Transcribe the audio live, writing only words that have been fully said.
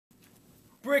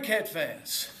BRICKHEAD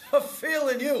fans,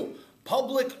 feeling you.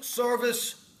 Public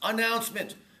service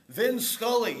announcement. Vin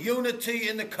Scully, Unity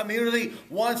in the Community,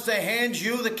 wants to hand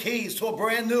you the keys to a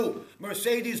brand new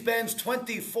Mercedes-Benz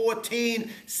 2014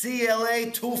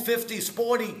 CLA 250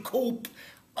 Sporty Coupe.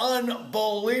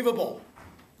 Unbelievable.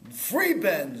 Free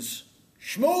Benz.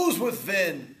 Schmooze with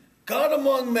Vin. God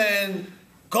among men.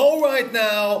 Go right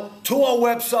now to our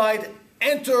website,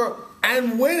 enter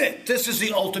and win it. This is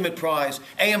the ultimate prize.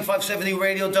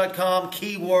 AM570radio.com,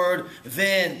 keyword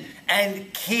Vin,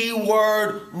 and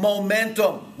keyword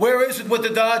momentum. Where is it with the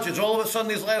Dodgers? All of a sudden,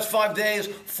 these last 5 days,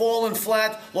 fallen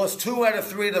flat, lost 2 out of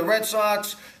 3 to the Red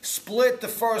Sox, split the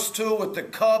first 2 with the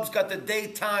Cubs, got the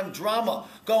daytime drama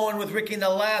going with Ricky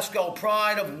Nolasco,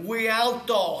 pride of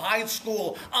Rialto High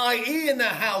School, IE in the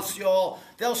house, y'all.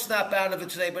 They'll snap out of it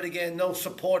today, but again, no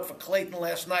support for Clayton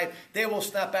last night. They will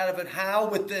snap out of it. How?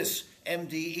 With this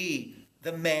MDE,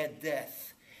 the Mad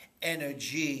Death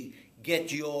Energy.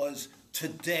 Get yours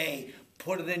today.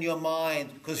 Put it in your mind,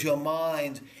 because your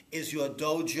mind is your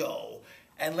dojo.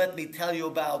 And let me tell you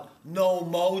about No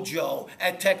Mojo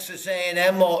at Texas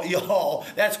A&M, y'all.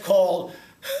 That's called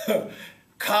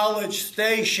College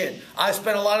Station. I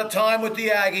spent a lot of time with the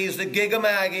Aggies, the Gig'em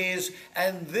Aggies,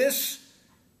 and this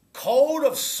code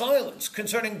of silence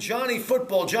concerning Johnny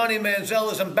football, Johnny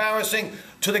Manziel, is embarrassing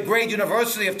to the great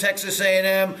University of Texas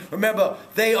A&M. Remember,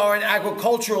 they are an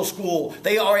agricultural school.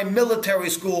 They are a military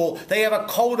school. They have a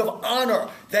code of honor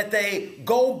that they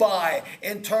go by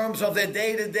in terms of their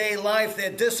day-to-day life,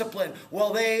 their discipline.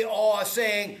 Well, they are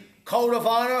saying, code of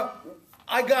honor?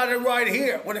 I got it right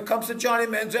here. When it comes to Johnny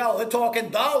Manziel, they're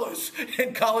talking dollars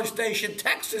in College Station,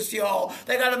 Texas, y'all.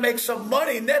 They got to make some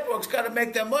money. Networks got to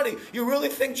make their money. You really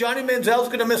think Johnny Manziel's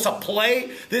going to miss a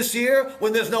play this year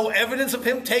when there's no evidence of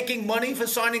him taking money for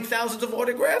signing thousands of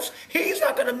autographs? He's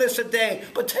not going to miss a day.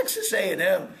 But Texas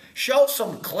A&M, show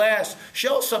some class,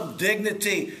 show some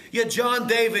dignity. You're John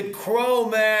David Crow,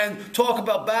 man. Talk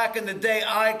about back in the day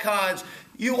icons.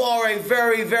 You are a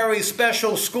very, very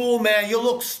special school, man. You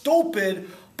look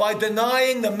stupid by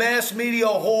denying the mass media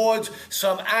hordes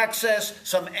some access,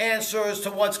 some answers to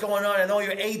what's going on. I know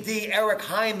your AD, Eric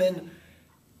Hyman,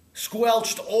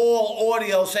 squelched all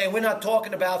audio saying we're not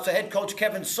talking about. So head coach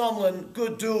Kevin Sumlin,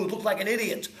 good dude, looked like an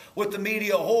idiot with the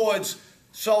media hordes.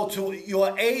 So to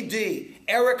your AD,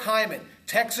 Eric Hyman,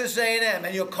 Texas A&M,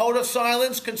 and your code of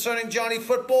silence concerning Johnny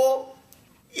football,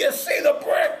 you see the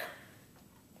brick.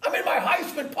 I'm in my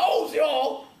Heisman pose,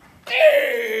 y'all.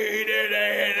 Hey,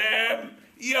 A&M,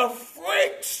 you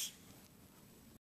freaks.